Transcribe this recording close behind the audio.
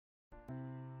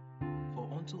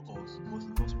unto us was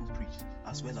the gospel preached,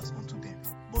 as well as unto them.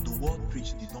 But the word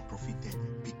preached did not profit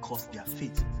them, because their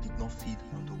faith did not feed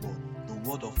on the word. The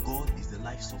word of God is the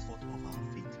life support of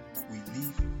our faith. We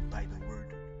live by the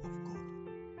word of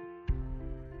God.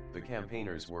 The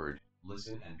Campaigner's Word.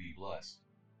 Listen and be blessed.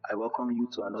 I welcome you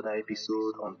to another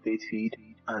episode on Faith Feed,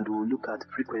 and we'll look at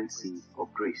frequency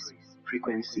of grace.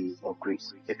 Frequency of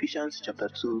grace. Ephesians chapter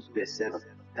 2 verse 7.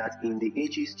 That in the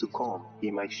ages to come he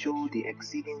might show the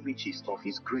exceeding riches of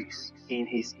his grace in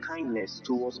his kindness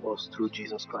towards us through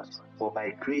Jesus Christ. For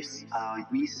by grace are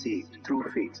we saved through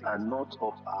faith, and not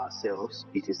of ourselves,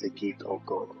 it is a gift of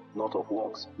God, not of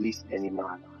works, lest any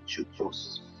man should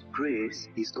boast. Grace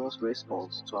is God's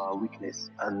response to our weakness,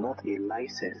 and not a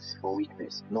license for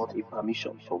weakness, not a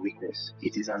permission for weakness.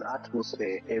 It is an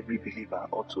atmosphere every believer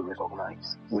ought to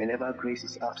recognize. Whenever grace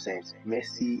is absent,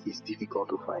 mercy is difficult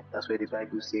to find. That's where the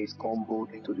Bible says, come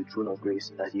boldly to the throne of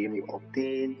grace, that ye may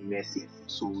obtain mercy.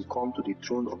 So we come to the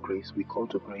throne of grace, we come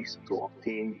to grace to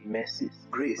obtain mercy.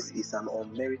 Grace is an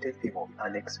unmerited favor,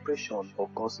 an expression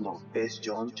of God's love. 1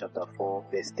 John chapter 4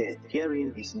 verse 10.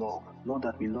 Herein is love, not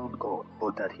that we loved God,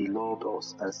 but that he loved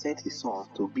us and sent his Son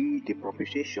to be the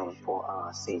propitiation for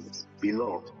our sins.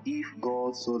 Beloved, if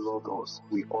God so loved us,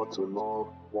 we ought to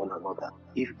love one another.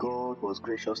 If God was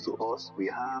gracious to us, we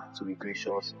have to be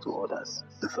gracious to others.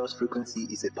 The first frequency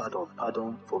is a pardon.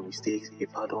 Pardon for mistakes, a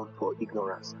pardon for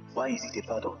ignorance. Why is it a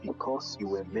pardon? Because you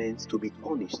were meant to be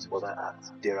punished for that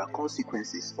act. There are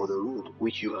consequences for the road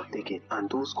which you have taken, and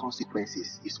those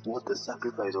consequences is what the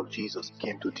sacrifice of Jesus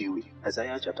came to deal with.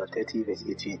 Isaiah chapter 30 verse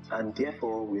 18. And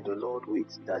therefore will the Lord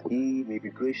wait, that he may be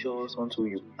gracious unto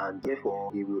you, and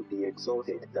therefore he will be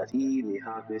exalted, that he may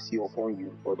have mercy upon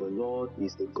you. For the Lord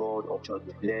is the God of judgment.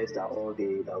 Blessed are all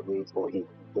they that wait for him.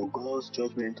 For God's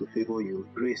judgment to favor you,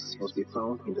 grace must be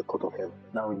found in the court of heaven.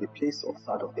 Now, in the place of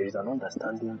pardon, there is an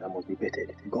understanding that must be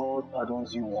vetted. God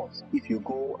pardons you once. If you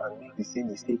go and make the same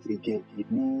mistake again,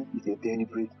 it means it's a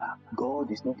deliberate act.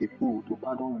 God is not a fool to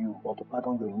pardon you or to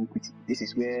pardon your iniquity. This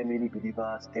is where many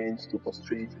believers tend to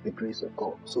frustrate the grace of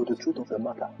God. So the truth of the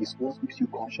matter is what keeps you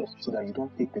conscious, so that you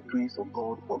don't take the grace of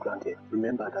God for granted.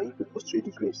 Remember that if you frustrate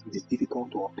the grace, it is difficult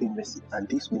to obtain mercy, and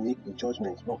this will make the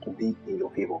judgment not to be in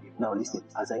your favor. Now listen,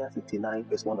 Isaiah 59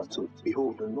 verse 1 and 2.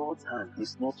 Behold, the Lord's hand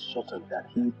is not shortened that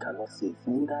he cannot save,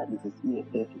 neither is his ear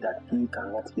heavy that he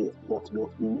cannot hear. But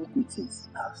your iniquities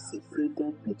have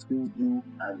separated between you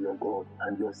and your God,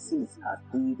 and your sins have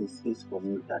hid his face from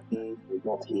you that he will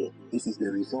not hear. This is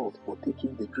the result for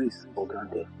taking the grace for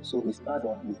granted. So his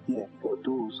pardon is there for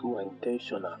those who are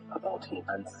intentional about him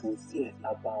and sincere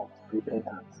about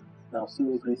repentance. Now see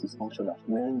where grace is functional.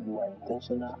 When you are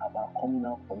intentional about coming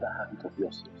out from that habit of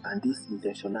yours. And this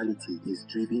intentionality is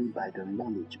driven by the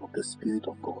knowledge of the Spirit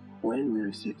of God. When we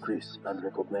receive grace and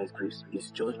recognize grace, his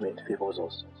judgment favors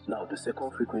us. Now the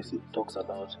second frequency talks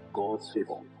about God's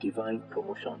favor, divine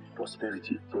promotion,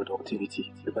 prosperity,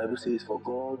 productivity. The Bible says, for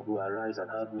God will arise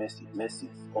and have mercy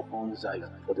upon Zion,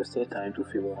 for the set time to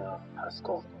favor her has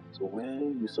come. So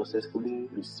when you successfully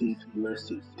receive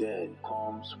mercy, then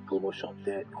comes promotion,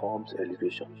 then comes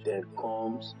elevation, then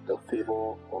comes the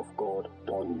favor of God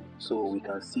on you. So we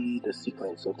can see the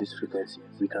sequence of this frequency.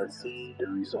 We can see the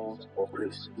result of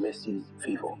grace, mercy,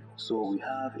 favor. So we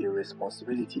have a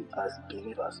responsibility as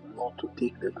believers not to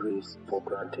take the grace for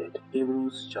granted.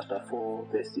 Hebrews chapter 4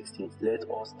 verse 16. Let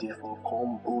us therefore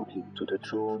come boldly to the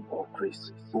throne of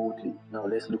grace. Boldly. Now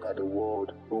let's look at the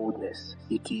word boldness.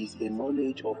 It is a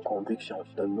knowledge of conviction,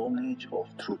 the knowledge of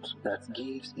truth that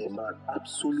gives a man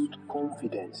absolute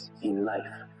confidence in life.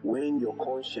 When your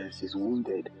conscience is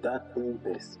wounded, that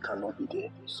boldness cannot be there.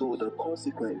 So the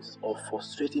consequence of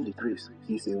frustrating the grace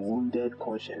is a wounded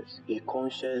conscience, a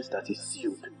conscience that is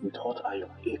sealed with hot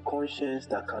iron, a conscience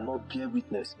that cannot bear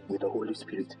witness with the Holy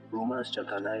Spirit. Romans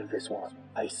chapter 9 verse 1.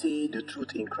 I say the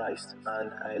truth in Christ,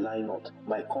 and I lie not.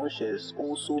 My conscience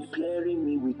also bearing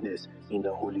me witness in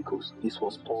the Holy Ghost. This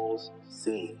was Paul's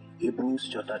saying. Hebrews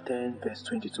chapter 10 verse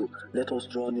 22. Let us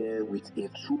draw near with a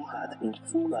true heart in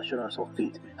full assurance of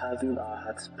faith, having our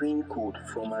hearts sprinkled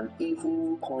from an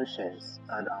evil conscience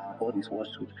and our bodies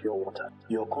washed with pure water.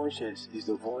 Your conscience is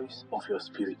the voice of your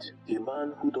spirit. A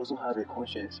man who doesn't have a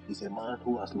conscience is a man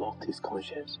who has locked his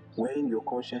conscience. When your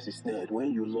conscience is snared,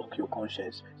 when you lock your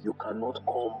conscience, you cannot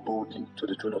come boldly to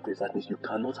the throne of grace. That means you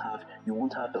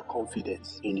won't have the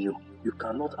confidence in you. You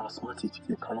cannot outsmart it.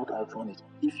 You cannot outrun it.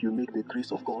 If you make the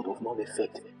grace of God of none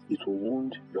effect, it will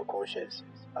wound your conscience.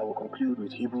 I will conclude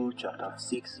with Hebrews chapter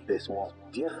 6 verse 1.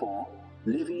 Therefore,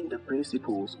 living the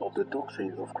principles of the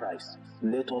doctrine of Christ.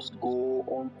 Let us go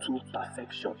on to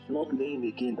perfection, not laying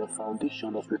again the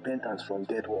foundation of repentance from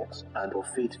dead works and of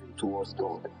faith towards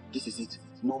God. This is it.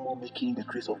 No more making the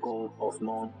grace of God of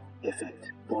none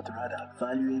effect, but rather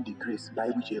valuing the grace by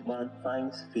which a man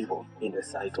finds favor in the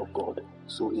sight of God.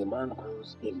 So a man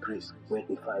grows in grace when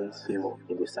he finds favor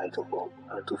in the sight of God.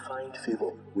 And to find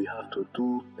favor, we have to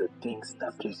do the things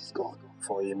that pleases God.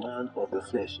 For a man of the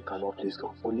flesh cannot please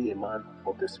God. Only a man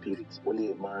of the Spirit,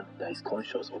 only a man that is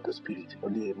conscious of the Spirit,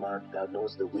 only a man that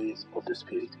knows the ways of the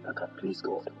Spirit that can please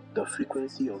God. The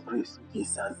frequency of grace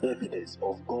is an evidence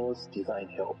of God's divine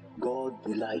help. God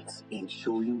delights in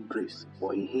showing grace,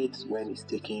 but He hates when it's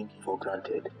taken for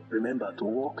granted. Remember, to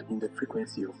walk in the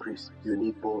frequency of grace, you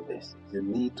need boldness. You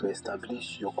need to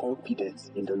establish your confidence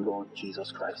in the Lord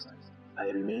Jesus Christ. I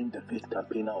remain the faith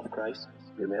campaigner of Christ.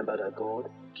 Remember that God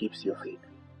keeps your faith.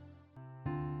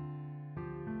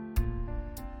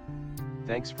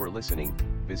 Thanks for listening.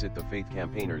 Visit the Faith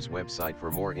Campaigners website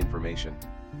for more information.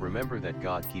 Remember that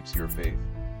God keeps your faith.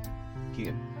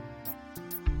 Kian.